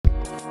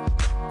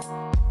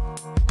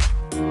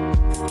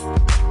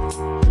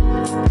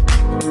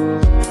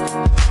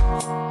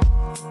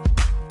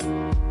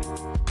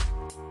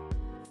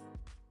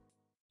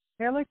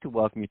like to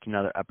welcome you to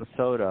another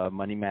episode of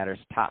Money Matters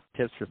Top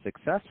Tips for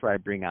Success, where I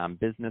bring on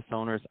business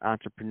owners,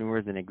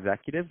 entrepreneurs, and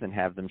executives and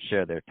have them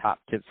share their top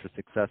tips for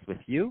success with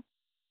you.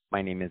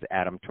 My name is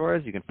Adam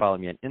Torres. You can follow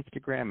me on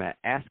Instagram at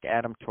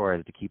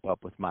AskAdamTorres to keep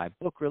up with my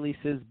book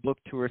releases, book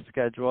tour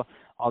schedule,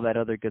 all that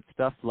other good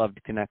stuff. Love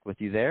to connect with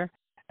you there.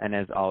 And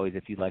as always,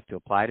 if you'd like to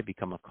apply to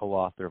become a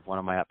co-author of one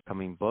of my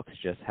upcoming books,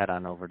 just head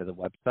on over to the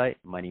website,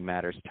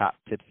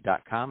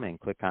 moneymatterstoptips.com, and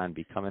click on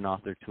Become an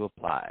Author to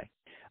apply.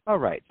 All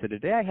right, so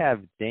today I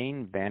have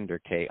Dane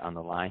Vanderkay on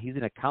the line. He's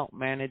an account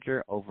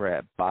manager over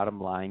at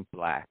Bottom Line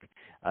Black.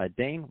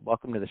 Dane,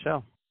 welcome to the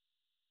show.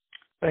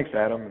 Thanks,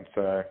 Adam.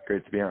 It's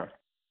great to be on.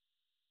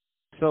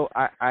 So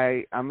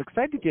I'm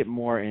excited to get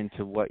more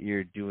into what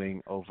you're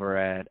doing over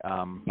at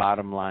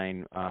Bottom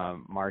Line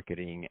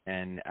Marketing,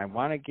 and I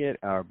want to get,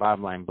 or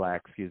Bottom Line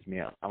Black, excuse me.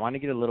 I want to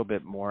get a little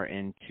bit more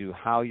into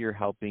how you're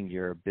helping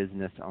your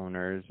business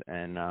owners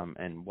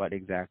and what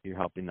exactly you're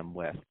helping them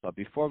with. But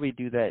before we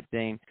do that,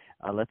 Dane,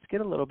 let's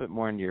get a little bit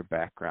more into your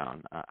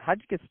background.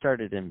 How'd you get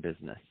started in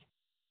business?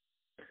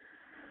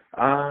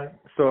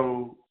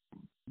 So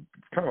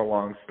it's kind of a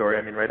long story.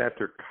 I mean, right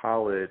after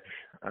college,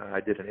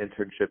 I did an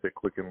internship at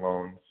Quicken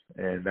Loans,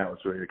 and that was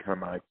really kind of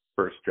my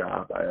first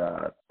job.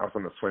 I was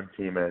on the swim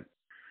team at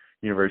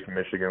University of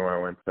Michigan where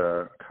I went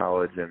to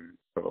college, and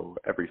so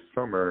every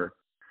summer,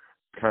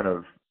 kind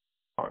of,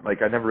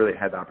 like, I never really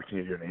had the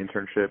opportunity to do an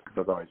internship because I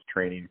was always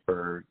training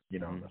for,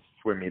 the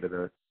swim meet of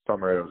the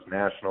summer. It was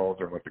nationals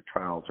or Olympic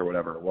trials or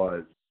whatever it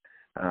was.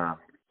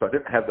 So I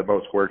didn't have the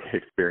most work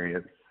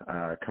experience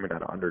coming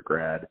out of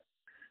undergrad.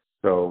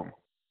 So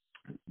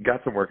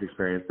got some work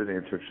experience, did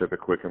an internship at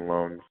Quicken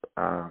Loans.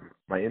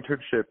 My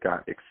internship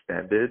got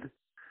extended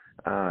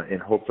in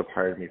hopes of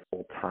hiring me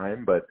full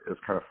time, but it was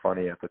kind of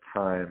funny at the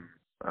time.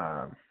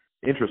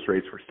 Interest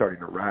rates were starting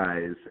to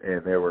rise,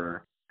 and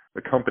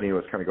the company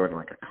was kind of going to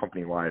like a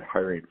company-wide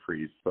hiring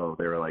freeze. So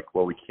they were like,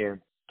 well, we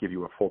can't give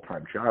you a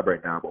full-time job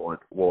right now, but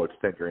we'll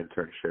extend your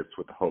internships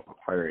with the hope of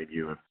hiring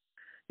you if,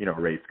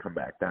 rates come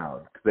back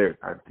down. Because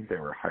I think they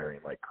were hiring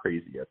like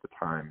crazy at the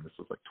time. This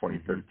was like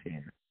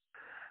 2013.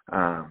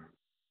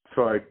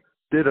 So I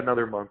did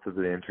another month of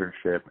the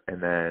internship, and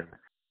then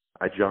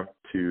I jumped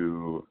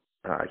to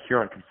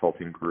Huron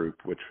Consulting Group,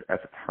 which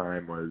at the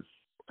time was,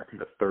 I think,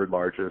 the third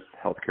largest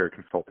healthcare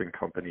consulting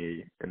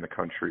company in the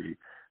country.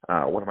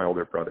 One of my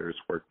older brothers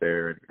worked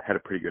there and had a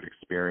pretty good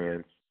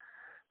experience.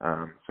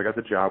 So I got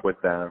the job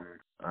with them,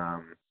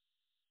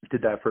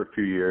 did that for a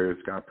few years,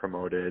 got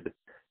promoted.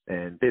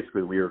 And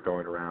basically, we were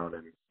going around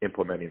and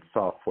implementing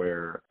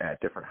software at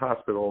different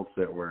hospitals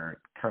that were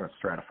kind of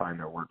stratifying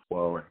their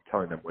workflow and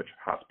telling them which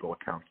hospital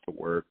accounts to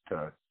work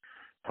to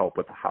help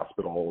with the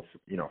hospital's,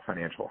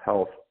 financial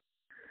health.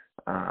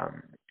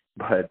 And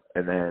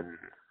then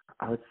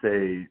I would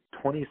say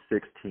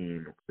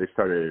 2016, they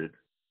started,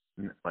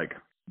 like,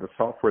 the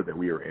software that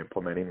we were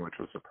implementing, which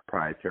was a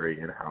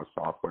proprietary in-house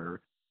software,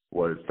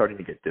 was starting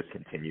to get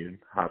discontinued.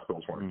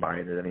 Hospitals weren't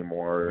buying it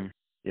anymore.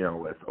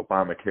 With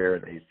Obamacare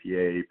and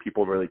ACA,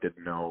 people really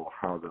didn't know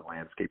how the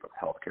landscape of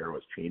healthcare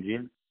was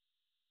changing.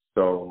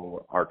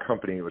 So our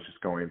company was just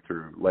going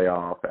through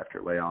layoff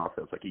after layoff.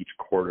 It was like each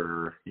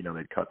quarter,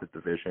 they'd cut the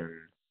division,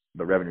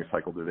 the revenue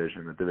cycle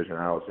division, the division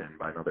I was in,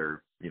 by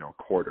another,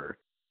 quarter.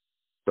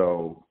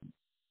 So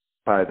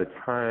by the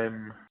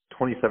time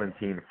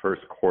 2017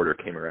 first quarter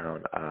came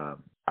around,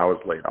 I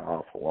was laid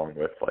off along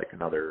with like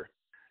another,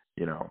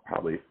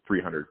 probably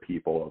 300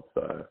 people of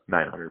the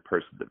 900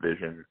 person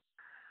division.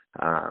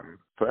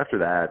 So after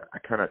that, I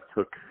kind of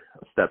took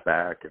a step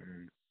back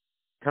and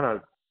kind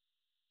of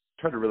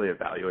tried to really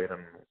evaluate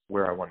on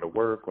where I wanted to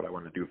work, what I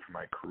wanted to do for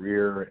my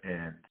career,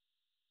 and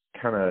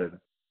kind of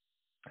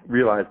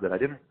realized that I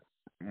didn't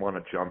want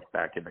to jump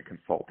back into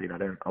consulting.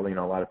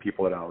 A lot of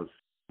people that I was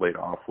laid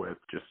off with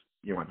just,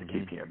 went to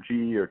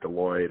KPMG or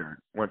Deloitte or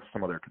went to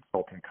some other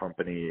consulting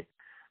company.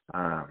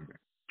 I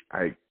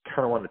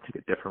kind of wanted to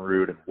take a different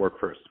route and work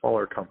for a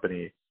smaller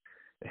company.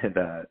 And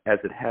as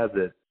it has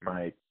it,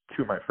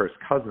 two of my first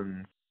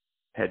cousins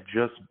had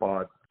just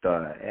bought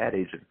the ad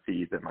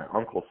agency that my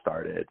uncle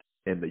started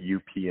in the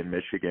UP in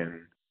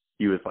Michigan.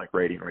 He was like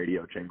writing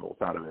radio jingles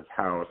out of his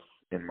house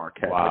in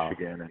Marquette,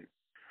 Michigan. And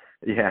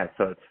yeah,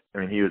 so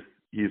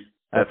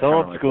that's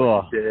old like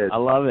school. I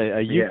love it. A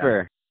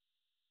Youper.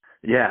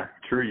 Yeah,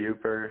 true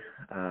Youper.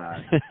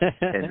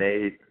 And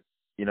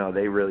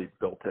they really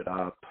built it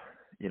up.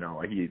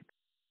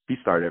 He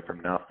started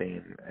from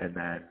nothing, and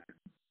then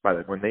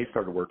when they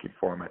started working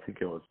for him, I think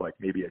it was like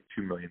maybe a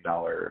 $2 million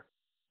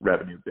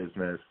revenue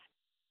business.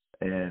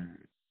 And,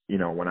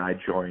 when I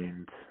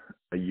joined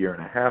a year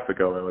and a half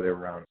ago, they were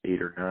around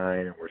 8 or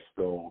 9, and we're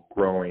still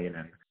growing.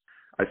 And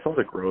I saw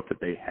the growth that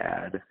they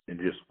had in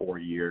just 4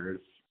 years,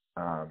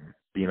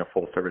 being a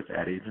full service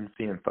ad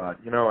agency, and thought,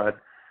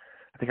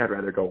 I think I'd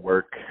rather go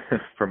work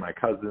for my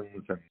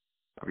cousins, and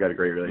I've got a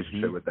great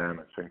relationship with them.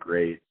 It's been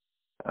great.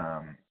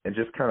 And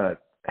just kind of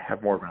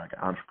have more of an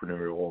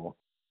entrepreneurial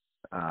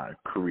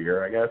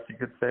career, I guess you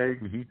could say.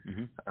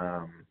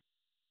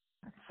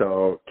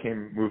 So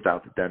moved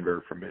out to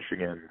Denver from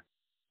Michigan,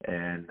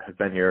 and have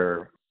been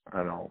here I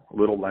don't know, a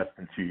little less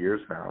than 2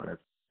 years now, and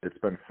it's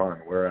been fun.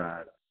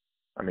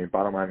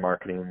 Bottom Line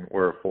Marketing,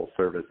 we're a full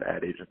service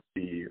ad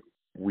agency.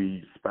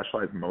 We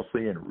specialize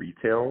mostly in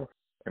retail,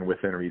 and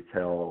within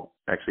retail,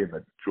 actually in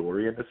the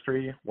jewelry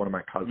industry. One of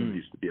my cousins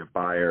used to be a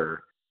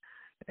buyer,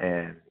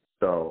 and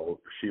so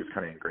she was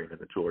kind of ingrained in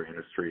the jewelry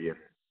industry. And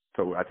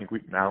so I think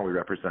we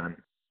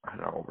represent, I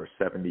don't know, over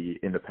 70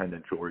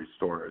 independent jewelry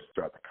stores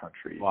throughout the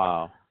country.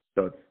 Wow.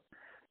 So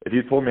if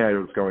you told me I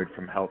was going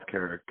from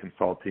healthcare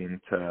consulting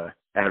to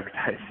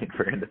advertising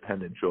for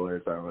independent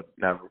jewelers, I would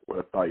have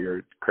thought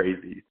you're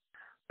crazy.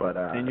 But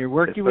and you're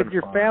working with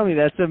your fun. family.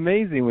 That's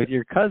amazing, with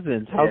your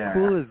cousins. How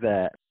cool is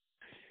that?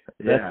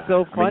 That's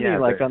so funny.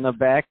 On the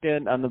back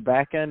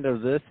end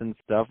of this and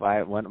stuff,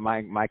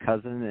 my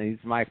cousin,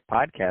 he's my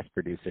podcast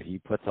producer. He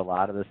puts a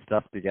lot of this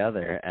stuff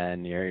together,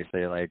 and you're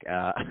like,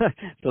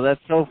 so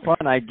that's so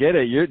fun. I get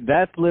it.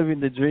 That's living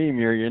the dream.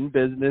 You're in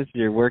business.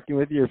 You're working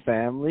with your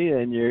family,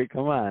 and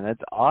come on.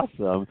 That's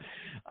awesome.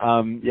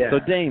 So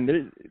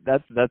Dane,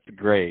 that's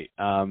great.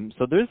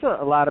 So there's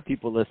a lot of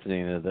people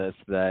listening to this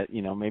that,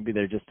 maybe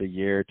they're just a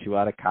year or two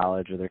out of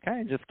college, or they're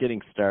kind of just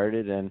getting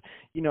started, and,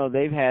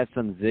 they've had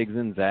some zigs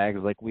and zags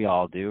like we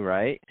all do,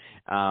 right?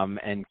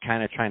 And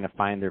kind of trying to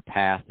find their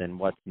path and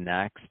what's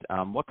next.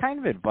 What kind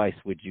of advice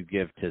would you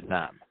give to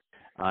them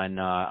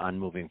on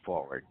moving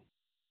forward?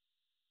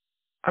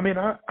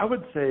 I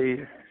would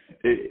say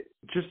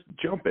just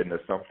jump into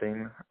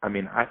something.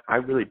 I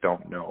really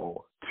don't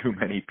know too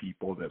many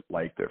people that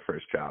like their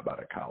first job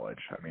out of college.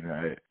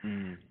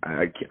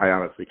 I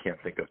honestly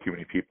can't think of too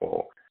many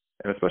people.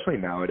 And especially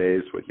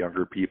nowadays with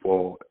younger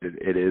people,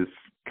 it is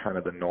kind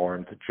of the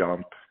norm to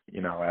jump,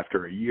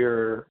 after a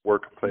year,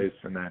 workplace,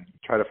 and then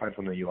try to find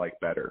something you like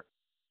better.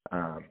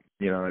 I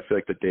feel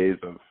like the days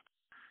of,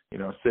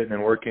 sitting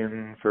and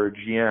working for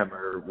GM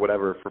or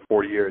whatever for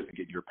 4 years and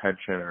getting your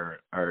pension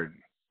are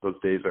those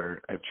days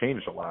have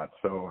changed a lot.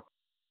 So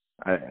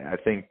I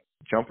think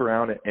jump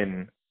around.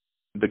 And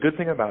the good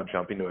thing about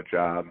jumping to a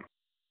job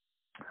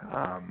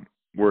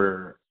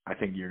where I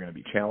think you're going to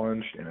be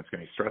challenged and it's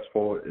going to be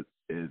stressful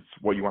is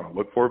what you want to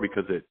look for,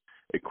 because it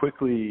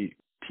quickly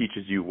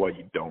teaches you what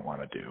you don't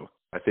want to do.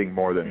 I think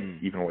more than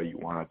even what you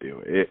want to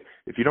do.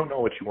 If you don't know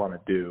what you want to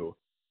do,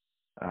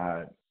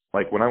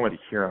 like when I went to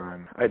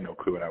Huron, I had no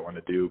clue what I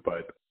wanted to do,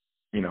 but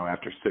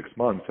after 6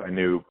 months, I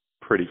knew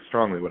pretty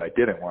strongly what I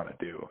didn't want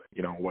to do.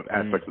 What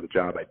aspects of the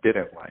job I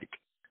didn't like.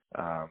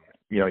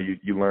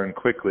 You learn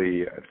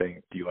quickly. I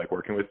think, do you like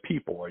working with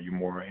people? Are you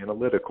more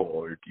analytical,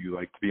 or do you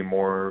like to be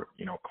more,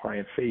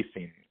 client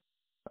facing?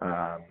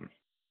 I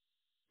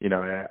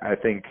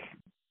think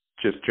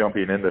just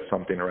jumping into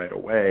something right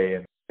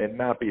away and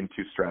not being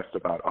too stressed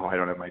about, I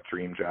don't have my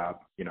dream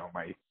job,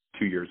 my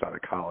 2 years out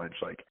of college.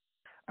 Like,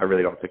 I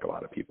really don't think a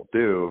lot of people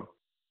do.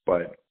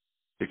 But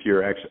if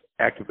you're actually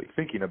actively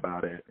thinking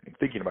about it and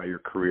thinking about your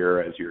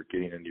career as you're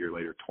getting into your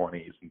later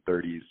 20s and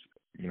 30s,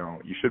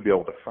 you should be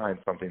able to find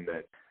something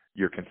that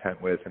you're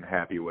content with and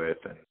happy with,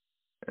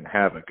 and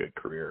have a good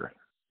career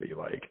that you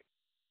like.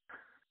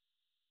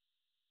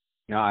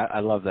 No, I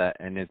love that,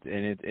 and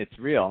it's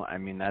real.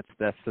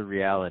 That's the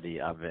reality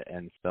of it,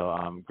 and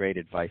so great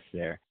advice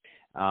there.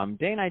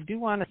 Dane, I do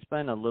want to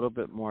spend a little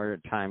bit more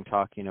time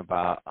talking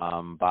about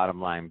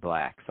Bottom Line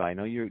Black. So I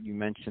know you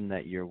mentioned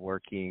that you're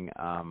working.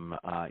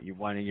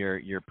 One of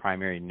your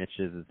primary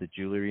niches is the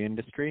jewelry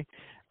industry.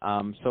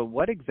 So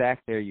what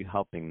exactly are you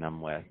helping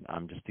them with?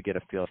 Just to get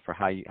a feel for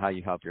how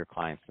you help your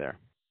clients there.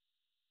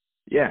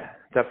 Yeah,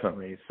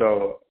 definitely.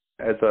 So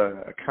as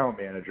a account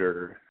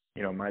manager,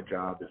 my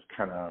job is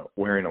kind of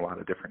wearing a lot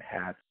of different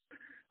hats.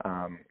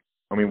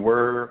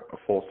 We're a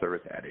full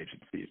service ad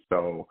agency,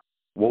 so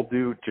we'll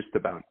do just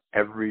about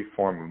every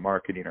form of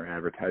marketing or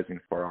advertising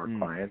for our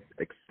clients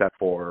except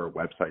for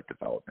website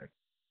development.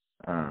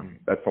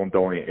 That's the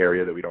only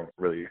area that we don't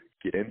really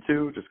get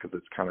into, just because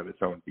it's kind of its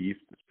own beast.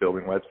 It's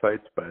building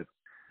websites, but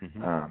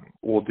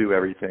we'll do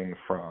everything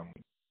from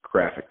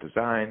graphic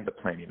design to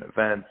planning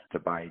events to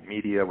buying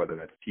media, whether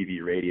that's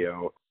TV,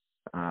 radio,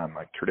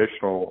 like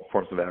traditional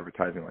forms of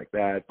advertising like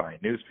that, buying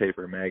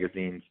newspaper,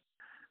 magazines,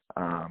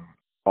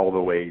 all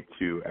the way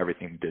to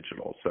everything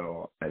digital.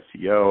 So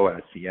SEO,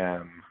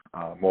 SEM,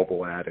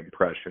 mobile ad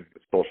impressions,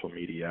 social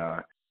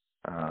media,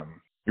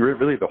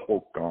 really the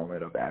whole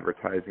gauntlet of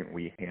advertising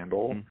we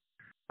handle.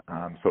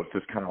 So it's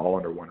just kind of all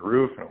under one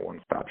roof and a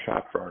one-stop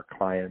shop for our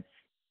clients.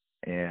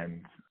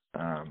 And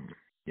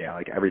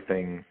like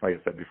everything, like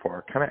I said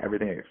before, kind of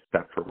everything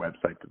except for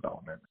website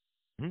development.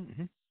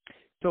 Mm-hmm.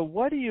 So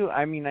what do you,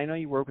 I know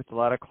you work with a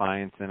lot of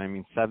clients,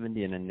 and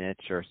 70 in a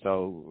niche or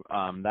so,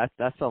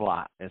 that's a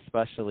lot,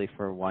 especially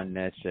for one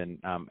niche.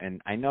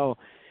 And I know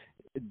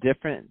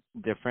different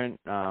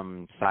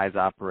size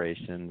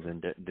operations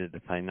and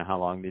depending on how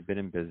long they've been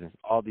in business,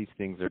 all these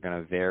things are going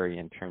to vary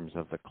in terms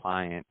of the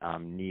client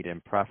need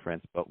and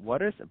preference.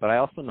 But I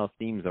also know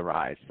themes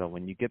arise. So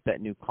when you get that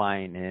new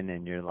client in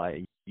and you're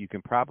like, you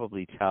can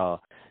probably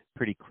tell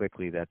pretty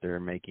quickly that they're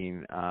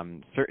making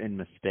certain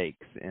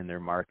mistakes in their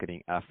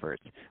marketing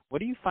efforts. What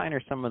do you find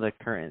are some of the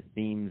current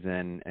themes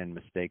and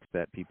mistakes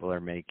that people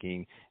are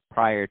making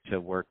prior to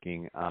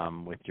working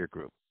with your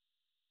group?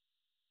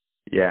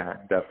 Yeah,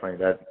 definitely.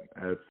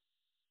 That's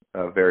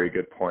a very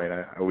good point.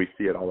 We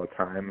see it all the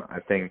time. I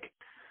think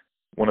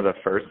one of the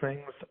first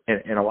things,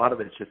 and a lot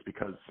of it's just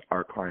because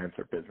our clients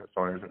are business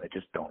owners and they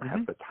just don't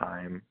have the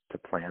time to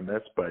plan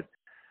this, but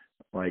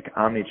like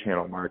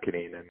omni-channel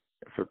marketing, and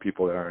for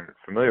people that aren't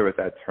familiar with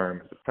that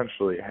term, is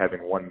essentially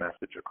having one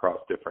message across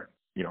different,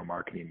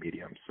 marketing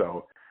mediums.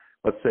 So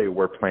let's say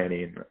we're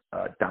planning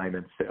a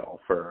diamond sale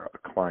for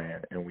a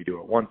client and we do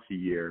it once a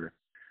year.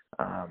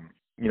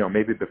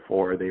 Maybe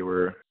before they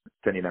were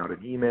sending out an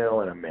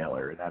email and a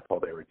mailer, and that's all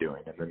they were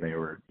doing. And then they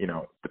were,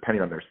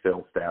 depending on their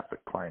sales staff, the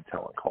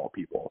clientele and call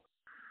people,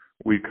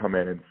 we come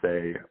in and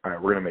say, all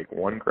right, we're going to make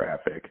one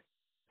graphic.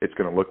 It's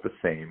going to look the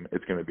same.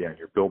 It's going to be on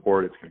your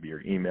billboard. It's going to be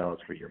your email.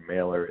 It's going to be your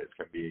mailer. It's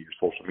going to be your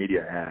social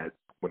media ad.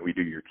 When we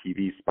do your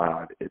TV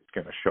spot, it's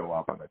going to show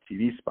up on the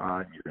TV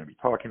spot, and you're going to be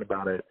talking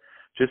about it,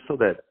 just so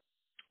that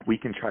we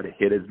can try to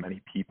hit as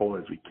many people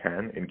as we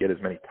can and get as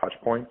many touch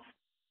points.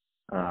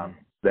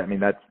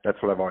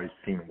 That's what I've always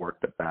seen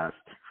work the best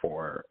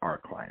for our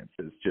clients,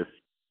 is just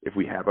if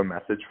we have a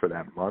message for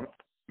that month,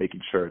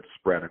 making sure it's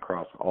spread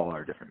across all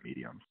our different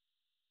mediums.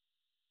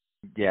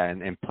 Yeah,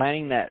 and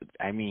planning that,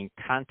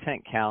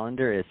 content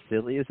calendar, as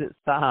silly as it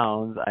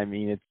sounds,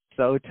 it's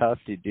so tough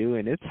to do,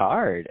 and it's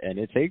hard, and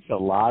it takes a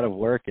lot of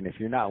work. And if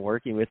you're not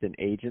working with an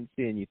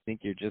agency and you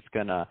think you're just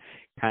going to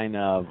kind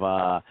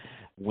of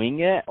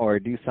wing it or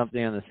do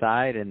something on the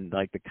side, and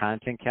like the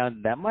content calendar,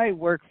 that might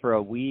work for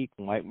a week,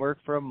 might work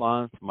for a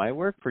month, might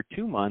work for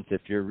 2 months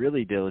if you're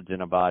really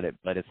diligent about it,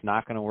 but it's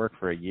not going to work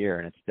for a year,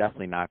 and it's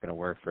definitely not going to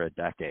work for a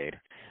decade.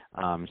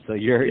 So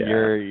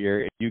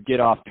you get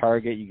off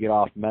target, you get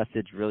off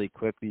message really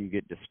quickly, you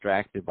get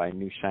distracted by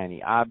new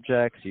shiny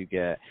objects, you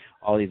get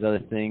all these other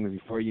things.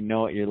 Before you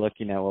know it, you're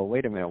looking at, well,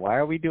 wait a minute, why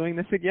are we doing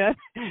this again?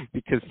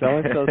 Because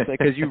so-and-so said,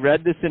 because you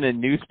read this in a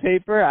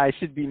newspaper, I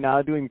should be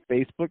now doing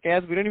Facebook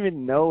ads. We don't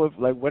even know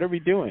what are we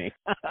doing?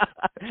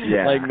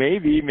 Yeah. Like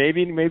maybe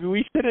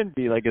we shouldn't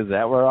be. Like, is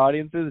that where our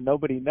audience is?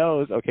 Nobody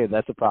knows. Okay,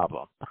 that's a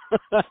problem.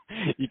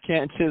 You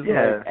can't just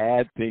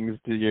add things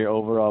to your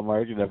overall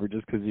marketing effort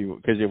just because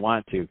you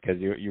want to, because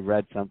you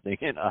read something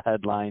in a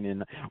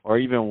headline, or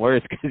even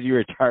worse, because you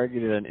were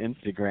targeted on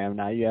Instagram.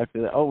 Now you have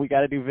to, we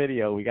got to do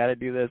video, we got to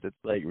do this. It's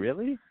like,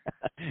 really?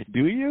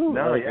 Do you?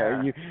 No, like, yeah.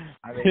 Are you?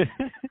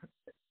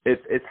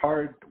 It's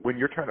hard when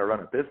you're trying to run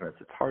a business.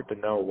 It's hard to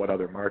know what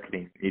other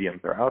marketing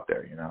mediums are out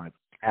there. It's,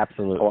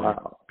 absolutely.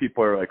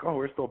 People are like,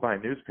 we're still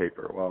buying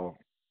newspaper. Well,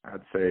 I'd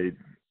say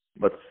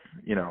let's,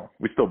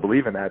 we still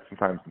believe in that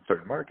sometimes in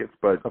certain markets,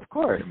 but of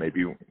course,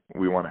 maybe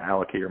we want to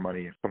allocate your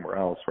money somewhere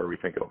else where we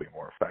think it'll be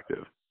more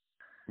effective.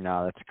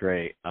 No, that's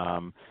great.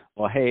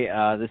 Well, hey,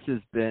 this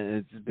has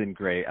been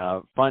great.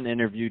 Fun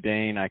interview,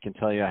 Dane. I can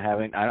tell you, I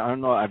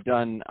don't know, I've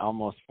done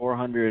almost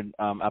 400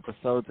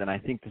 episodes, and I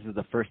think this is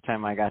the first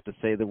time I got to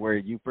say the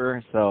word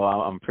Youper, so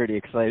I'm pretty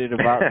excited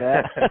about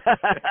that.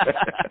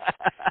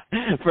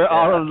 For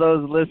all of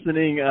those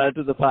listening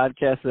to the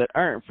podcast that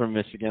aren't from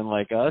Michigan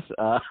like us,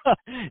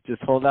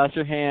 just hold out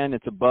your hand.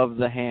 It's above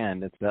the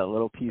hand. It's that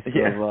little piece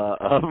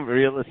of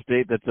real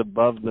estate that's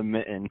above the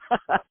mitten.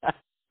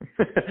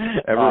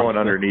 Everyone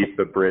underneath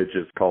the bridge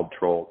is called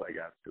trolls, I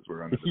guess, because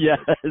we're under the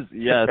bridge.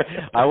 Yes.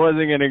 I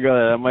wasn't going to go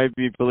there. That might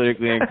be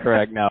politically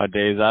incorrect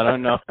nowadays. I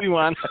don't know if we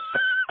want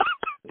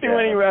too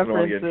many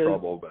references. Get in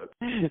trouble, but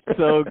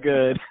so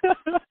good.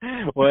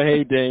 Well,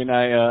 hey, Dane,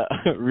 I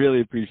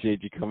really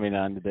appreciate you coming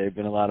on today. It's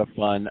been a lot of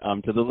fun.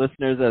 To the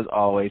listeners, as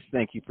always,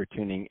 thank you for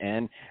tuning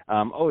in.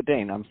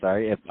 Dane, I'm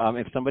sorry.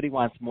 If somebody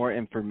wants more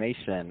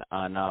information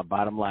on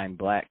Bottom Line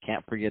Black,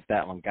 can't forget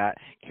that one. Got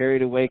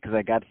carried away because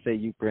I got to say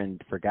Youper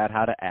and forgot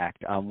how to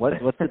act.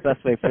 What's the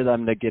best way for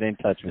them to get in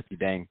touch with you,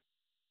 Dane?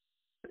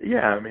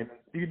 Yeah,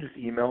 you can just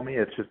email me.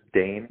 It's just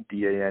Dane,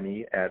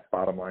 D-A-N-E,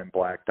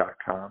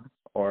 @bottomlineblack.com.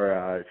 Or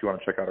if you want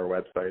to check out our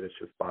website, it's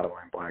just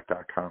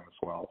bottomlineblack.com as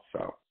well.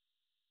 So.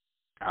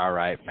 All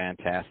right,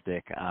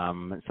 fantastic.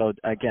 So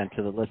again,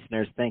 to the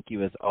listeners, thank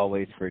you as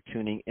always for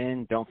tuning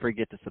in. Don't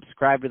forget to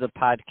subscribe to the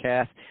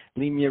podcast,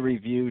 leave me a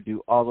review,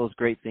 do all those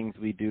great things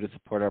we do to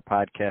support our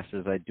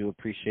podcasters. I do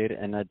appreciate it.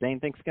 And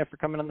Dane, thanks again for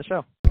coming on the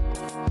show.